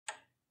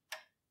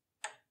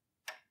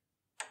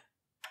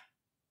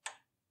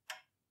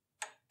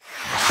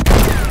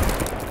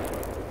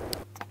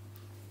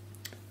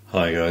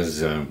Hi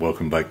guys,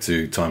 welcome back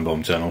to Time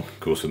Bomb channel, of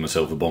course with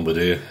myself, the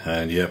Bombardier,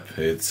 and yep,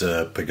 it's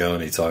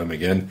Pagani time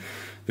again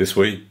this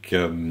week.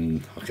 I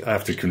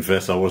have to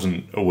confess I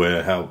wasn't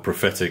aware how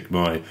prophetic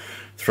my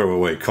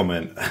throwaway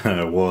comment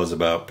was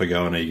about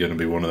Pagani going to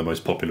be one of the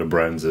most popular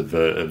brands of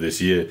this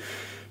year,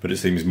 but it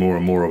seems more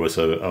and more of us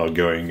are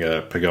going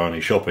Pagani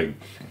shopping.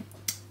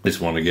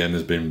 This one again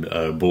has been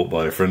bought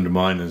by a friend of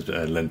mine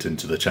and lent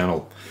into the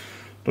channel.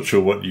 Not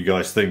sure what you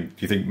guys think.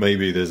 Do you think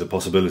maybe there's a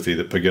possibility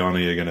that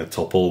Pagani are going to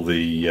topple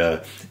the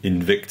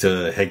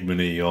Invicta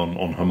hegemony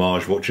on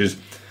homage watches?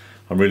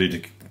 I'm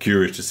really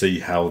curious to see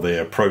how they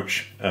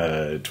approach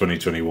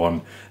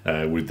 2021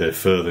 with their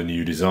further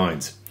new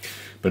designs.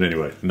 But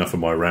anyway, enough of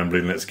my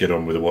rambling. Let's get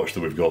on with the watch that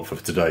we've got for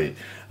today.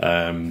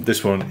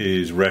 This one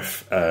is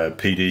Ref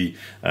PD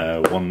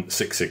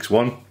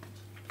 1661.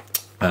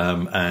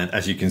 And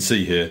as you can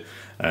see here,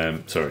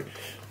 sorry.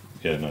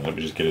 Yeah, no, let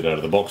me just get it out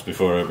of the box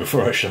before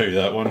I show you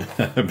that one,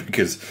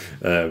 because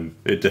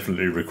it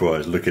definitely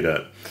requires looking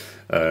at.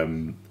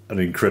 An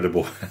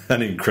incredible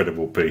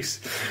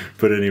piece.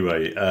 But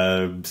anyway,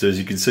 so as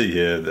you can see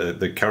here,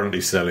 they're currently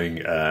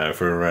selling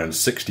for around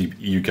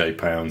 60 UK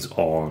pounds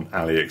on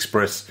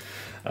AliExpress.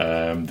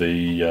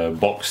 The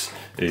box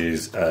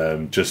is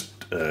just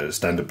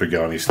standard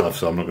Pagani stuff,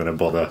 so I'm not going to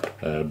bother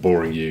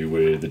boring you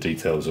with the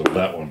details of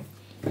that one.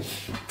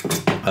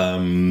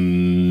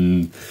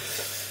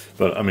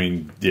 But I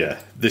mean, yeah,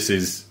 this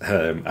is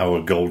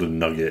our golden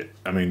nugget.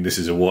 I mean, this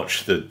is a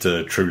watch that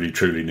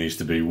truly needs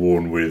to be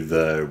worn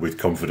with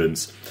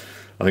confidence.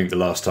 I think the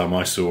last time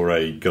I saw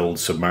a gold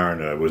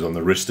Submariner was on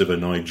the wrist of a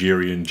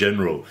Nigerian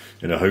general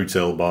in a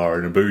hotel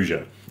bar in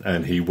Abuja,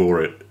 and he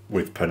wore it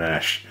with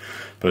panache.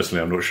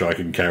 Personally, I'm not sure I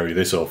can carry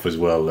this off as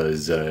well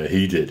as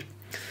he did.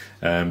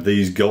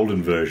 These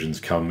golden versions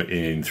come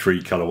in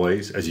 3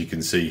 colorways, as you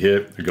can see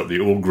here. We've got the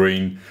all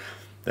green,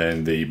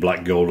 then the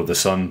black gold of the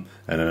sun,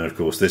 and then of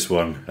course this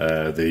one,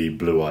 the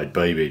blue-eyed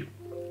baby.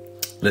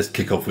 Let's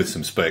kick off with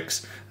some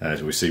specs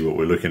as we see what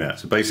we're looking at.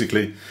 So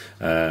basically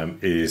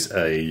is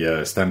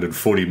a standard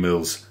 40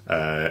 mils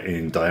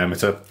in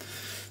diameter,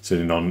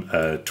 sitting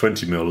on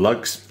 20 mil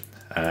lugs,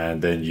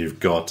 and then you've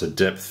got a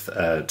depth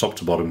top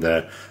to bottom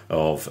there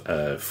of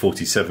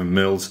 47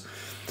 mils,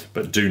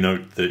 but do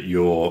note that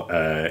your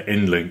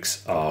end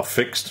links are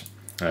fixed,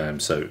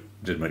 so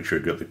just make sure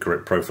you've got the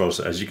correct profile.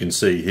 So as you can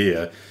see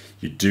here,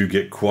 you do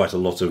get quite a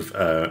lot of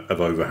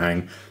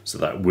overhang, so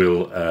that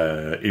will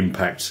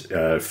impact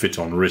fit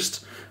on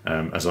wrist,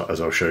 as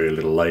I'll show you a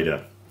little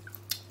later.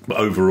 But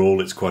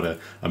overall, it's quite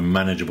a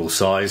manageable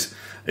size,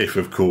 if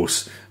of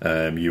course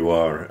you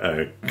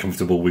are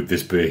comfortable with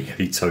this being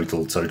a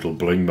total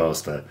bling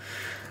master.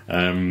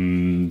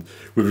 With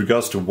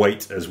regards to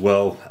weight as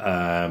well,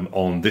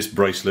 on this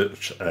bracelet,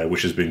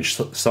 which has been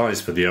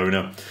sized for the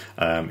owner,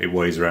 it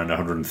weighs around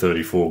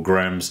 134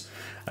 grams.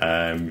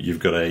 You've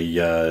got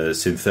a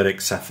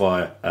synthetic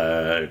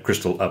sapphire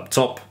crystal up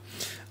top.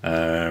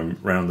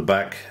 Round the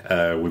back,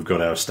 we've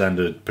got our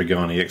standard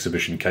Pagani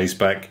exhibition case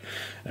back,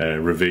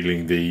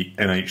 revealing the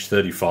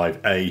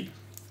NH35A,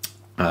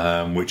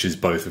 which is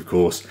both, of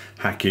course,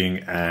 hacking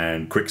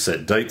and quick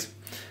set date.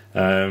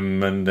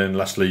 And then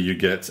lastly, you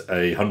get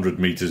 100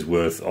 meters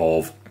worth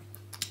of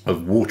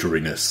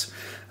wateriness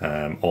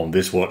on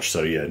this watch.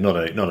 So yeah, not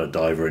a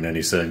diver in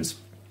any sense,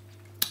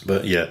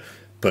 but yeah.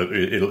 But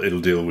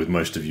it'll deal with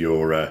most of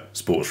your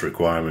sports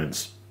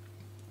requirements.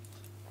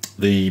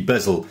 The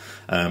bezel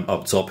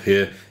up top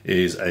here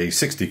is a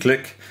 60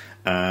 click.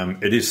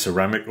 It is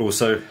ceramic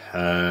also,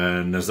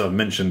 and as I've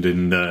mentioned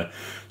in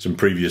some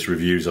previous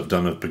reviews I've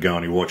done of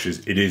Pagani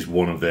watches, it is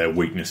one of their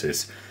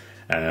weaknesses.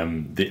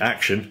 The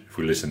action, if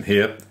we listen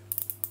here,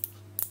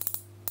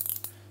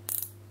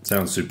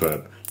 sounds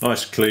superb.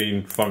 Nice,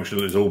 clean,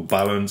 functional, it's all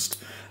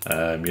balanced.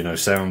 You know,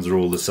 sounds are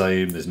all the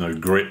same. There's no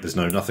grit, there's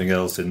nothing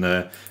else in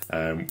there.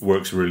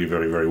 Works really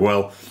very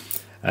well.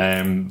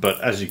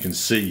 But as you can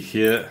see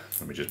here,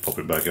 let me just pop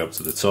it back up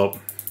to the top.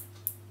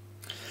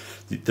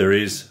 There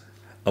is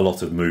a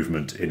lot of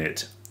movement in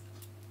it.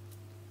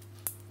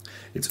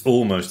 It's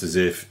almost as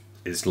if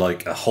it's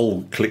like a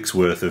whole click's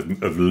worth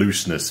of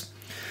looseness.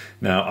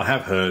 Now, I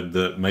have heard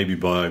that maybe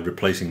by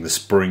replacing the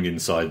spring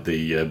inside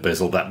the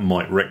bezel, that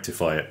might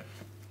rectify it.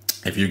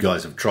 If you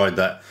guys have tried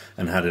that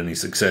and had any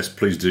success,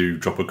 please do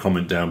drop a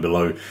comment down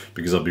below,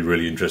 because I'd be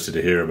really interested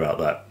to hear about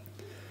that.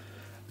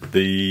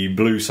 The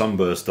blue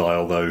sunburst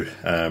dial, though,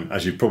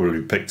 as you've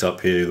probably picked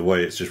up here, the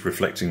way it's just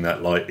reflecting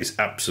that light is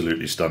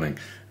absolutely stunning.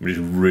 I mean, it's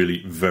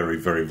really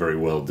very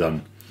well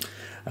done.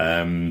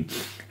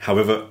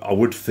 However, I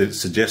would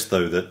suggest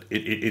though that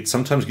it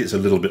sometimes gets a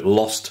little bit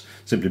lost,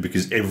 simply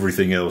because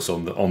everything else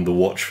on the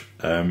watch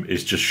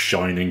is just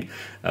shining.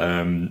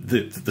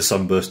 The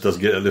sunburst does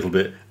get a little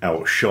bit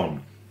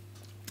outshone.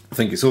 I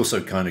think it's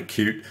also kind of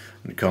cute,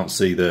 and you can't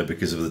see there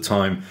because of the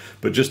time,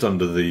 but just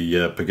under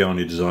the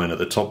Pagani design at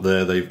the top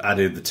there, they've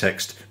added the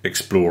text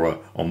Explorer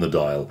on the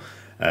dial.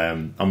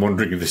 I'm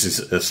wondering if this is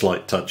a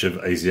slight touch of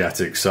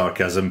Asiatic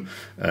sarcasm,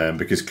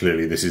 because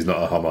clearly this is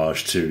not a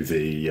homage to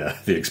the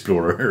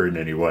Explorer in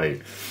any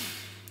way.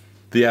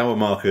 The hour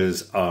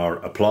markers are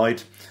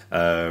applied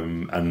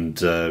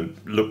and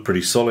look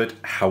pretty solid.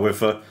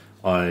 However,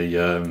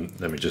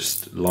 let me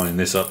just line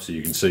this up so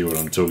you can see what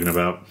I'm talking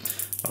about.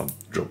 I'll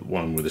drop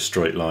one with a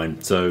straight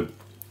line. So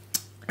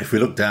if we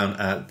look down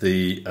at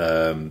the,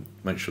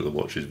 make sure the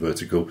watch is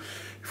vertical.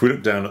 If we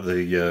look down at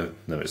the,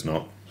 no it's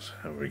not,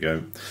 there we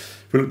go.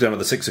 If we look down at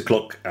the 6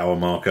 o'clock hour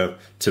marker,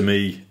 to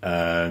me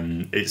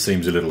it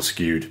seems a little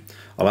skewed.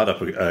 I'll add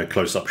up a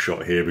close-up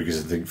shot here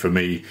because I think for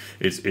me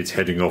it's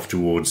heading off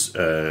towards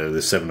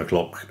the 7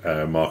 o'clock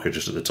marker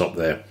just at the top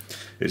there.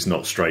 It's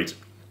not straight.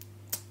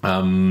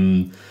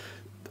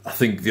 I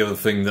think the other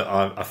thing that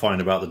I find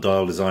about the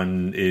dial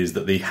design is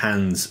that the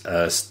hands,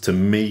 to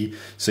me,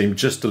 seem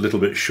just a little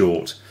bit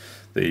short.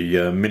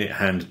 The minute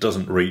hand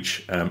doesn't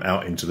reach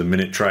out into the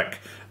minute track,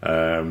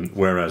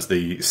 whereas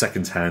the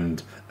second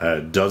hand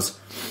does.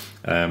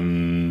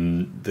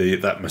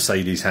 That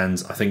Mercedes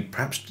hands, I think,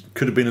 perhaps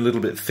could have been a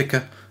little bit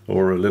thicker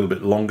or a little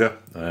bit longer.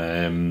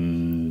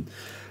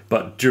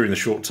 But during the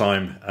short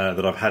time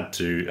that I've had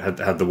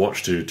the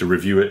watch to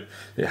review it,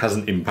 it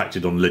hasn't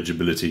impacted on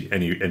legibility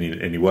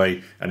any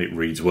way, and it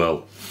reads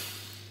well.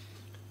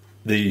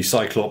 The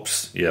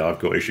Cyclops, yeah, I've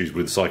got issues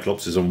with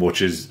Cyclopses on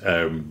watches,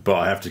 but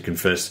I have to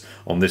confess,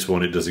 on this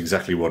one it does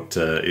exactly what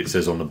it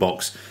says on the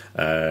box.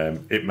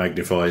 It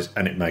magnifies,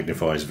 and it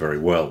magnifies very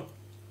well.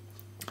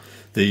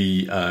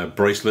 The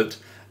bracelet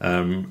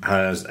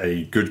has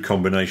a good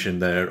combination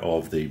there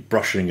of the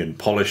brushing and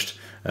polished,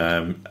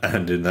 and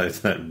in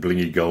that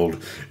blingy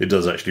gold, it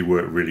does actually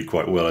work really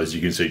quite well, as you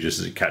can see just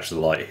as it catches the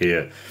light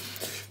here.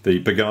 The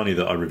Pagani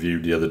that I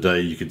reviewed the other day,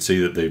 you can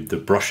see that the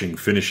brushing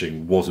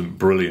finishing wasn't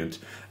brilliant.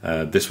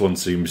 This one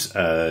seems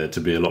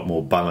to be a lot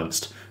more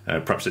balanced.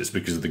 Perhaps it's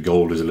because the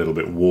gold is a little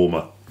bit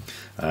warmer.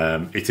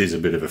 It is a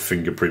bit of a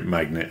fingerprint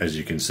magnet, as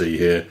you can see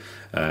here.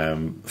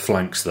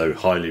 Flanks, though,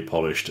 highly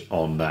polished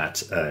on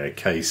that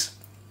case.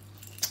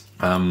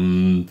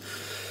 The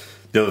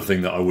other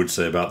thing that I would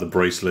say about the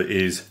bracelet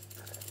is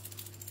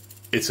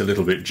it's a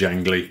little bit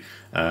jangly.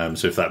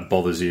 So if that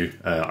bothers you,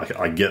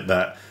 I get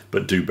that,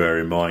 but do bear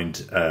in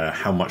mind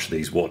how much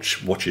these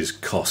watches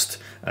cost.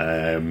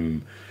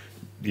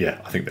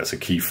 Yeah, I think that's a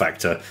key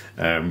factor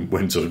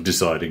when sort of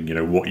deciding, you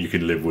know, what you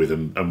can live with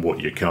and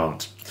what you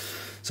can't.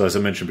 So as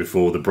I mentioned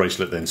before, the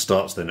bracelet then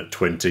starts then at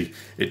 20.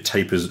 It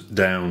tapers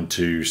down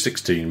to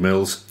 16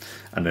 mils,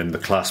 and then the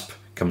clasp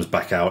comes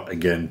back out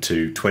again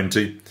to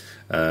 20.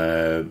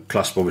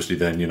 Clasp obviously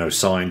then, you know,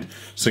 signed,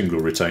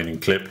 single retaining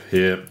clip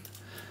here.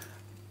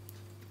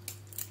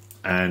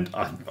 And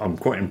I'm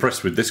quite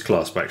impressed with this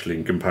clasp actually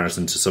in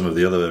comparison to some of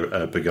the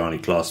other Pagani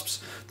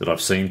clasps that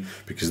I've seen,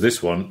 because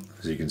this one,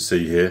 as you can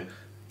see here,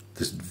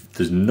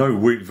 there's no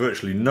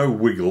virtually no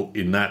wiggle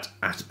in that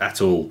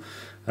at all.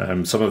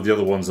 Some of the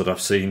other ones that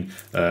I've seen,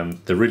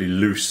 they're really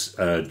loose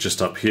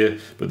just up here,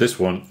 but this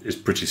one is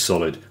pretty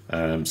solid.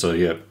 So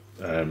yeah,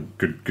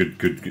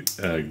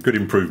 good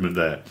improvement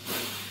there.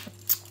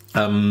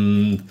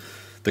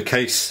 The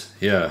case,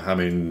 yeah, I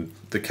mean,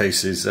 the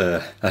case is,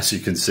 as you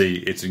can see,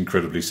 it's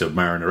incredibly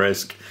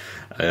Submariner-esque.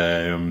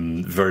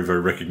 Very, very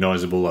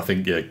recognisable. I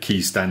think, yeah, key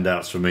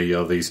standouts for me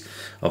are these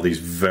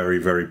very,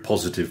 very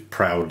positive,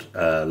 proud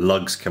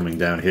lugs coming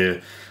down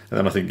here. And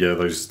then I think, yeah,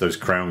 those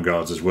crown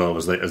guards as well,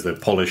 as they're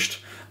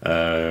polished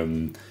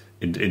into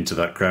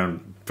that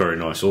crown, very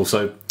nice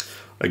also.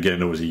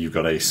 Again, obviously you've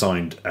got a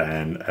signed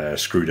and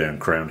screw down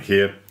crown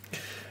here.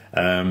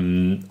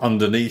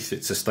 Underneath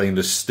it's a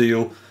stainless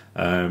steel,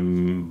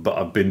 but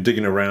I've been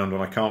digging around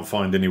and I can't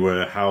find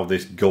anywhere how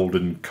this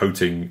golden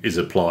coating is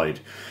applied.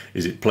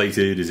 Is it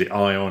plated, is it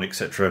ion,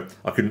 etc.?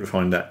 I couldn't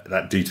find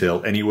that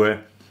detail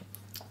anywhere.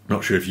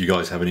 Not sure if you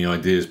guys have any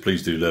ideas,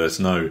 please do let us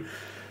know.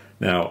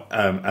 Now,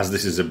 as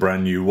this is a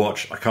brand new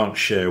watch, I can't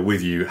share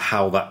with you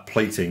how that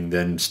plating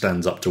then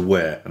stands up to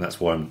wear, and that's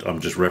why I'm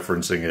just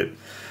referencing it.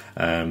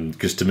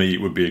 Because to me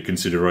it would be a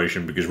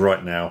consideration, because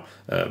right now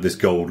this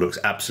gold looks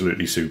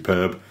absolutely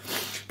superb,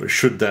 but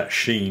should that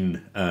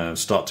sheen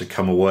start to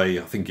come away,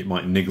 I think it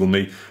might niggle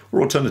me,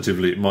 or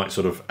alternatively it might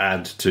sort of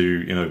add to,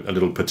 you know, a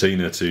little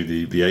patina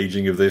to the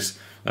aging of this.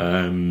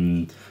 I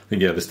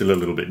think, yeah, they're still a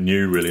little bit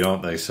new really,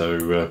 aren't they?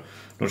 So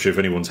not sure if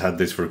anyone's had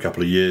this for a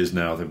couple of years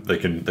now. They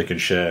can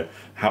share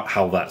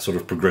how that sort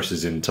of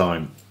progresses in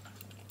time.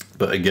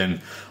 But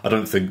again, I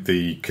don't think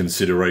the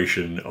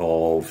consideration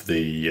of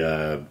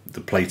the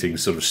plating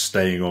sort of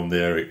staying on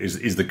there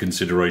is the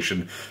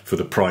consideration for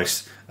the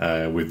price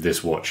with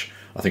this watch.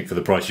 I think for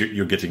the price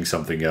you're getting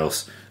something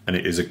else, and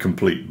it is a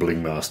complete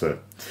bling master.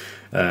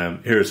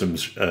 Here are some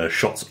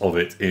shots of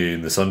it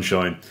in the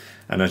sunshine,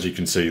 and as you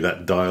can see,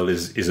 that dial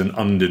is an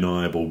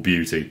undeniable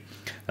beauty.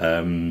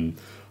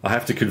 I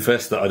have to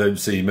confess that I don't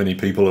see many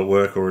people at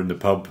work or in the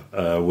pub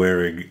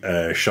wearing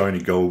shiny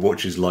gold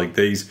watches like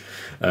these,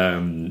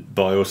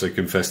 but I also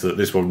confess that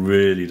this one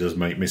really does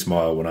make me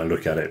smile when I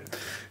look at it.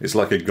 It's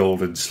like a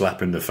golden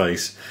slap in the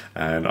face,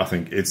 and I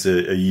think it's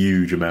a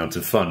huge amount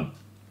of fun.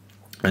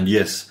 And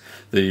yes,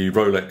 The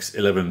Rolex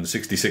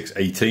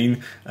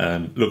 116618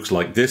 looks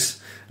like this.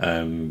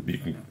 You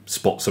can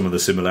spot some of the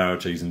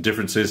similarities and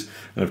differences,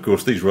 and of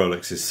course these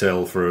Rolexes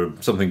sell for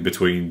something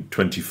between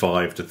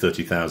 £25,000 to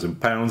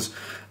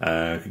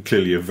 £30,000.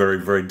 Clearly a very,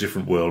 very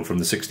different world from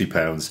the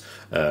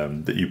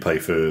 £60 that you pay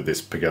for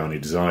this Pagani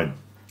Design.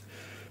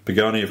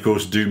 Pagani, of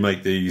course, do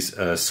make these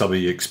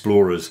subby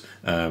Explorers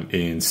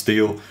in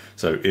steel,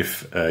 so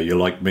if you're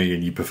like me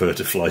and you prefer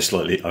to fly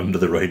slightly under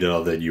the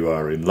radar, then you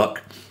are in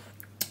luck.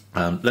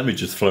 Let me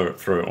just throw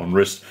it on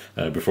wrist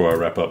before I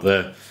wrap up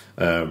there.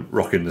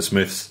 Rocking the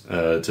Smiths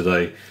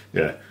today,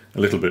 yeah, a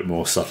little bit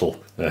more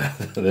subtle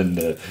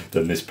than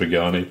this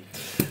Pagani.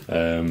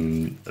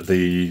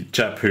 The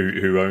chap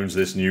who owns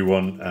this new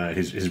one,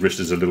 his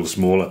wrist is a little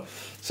smaller,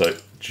 so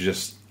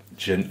just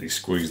gently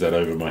squeeze that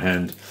over my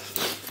hand.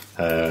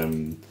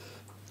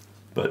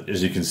 But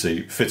as you can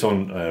see, fit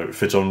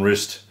on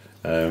wrist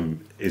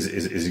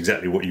is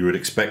exactly what you would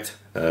expect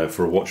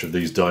for a watch of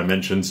these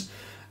dimensions.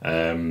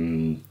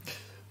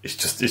 It's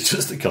just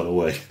the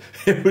colourway.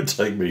 It would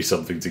take me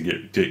something to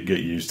get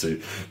used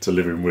to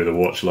living with a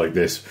watch like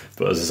this.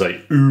 But as I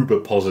say, uber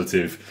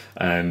positive,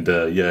 and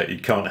yeah, you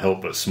can't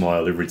help but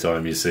smile every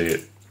time you see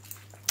it.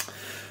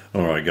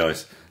 All right,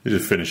 guys. We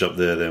just finish up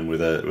there then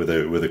with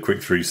a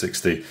quick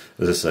 360.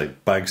 As I say,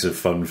 bags of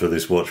fun for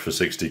this watch for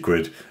 60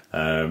 quid.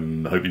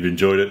 Hope you've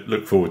enjoyed it.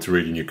 Look forward to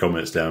reading your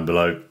comments down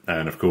below.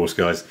 And of course,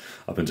 guys,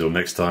 up until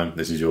next time,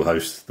 this is your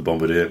host, the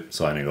Bombardier,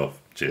 signing off.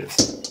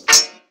 Cheers.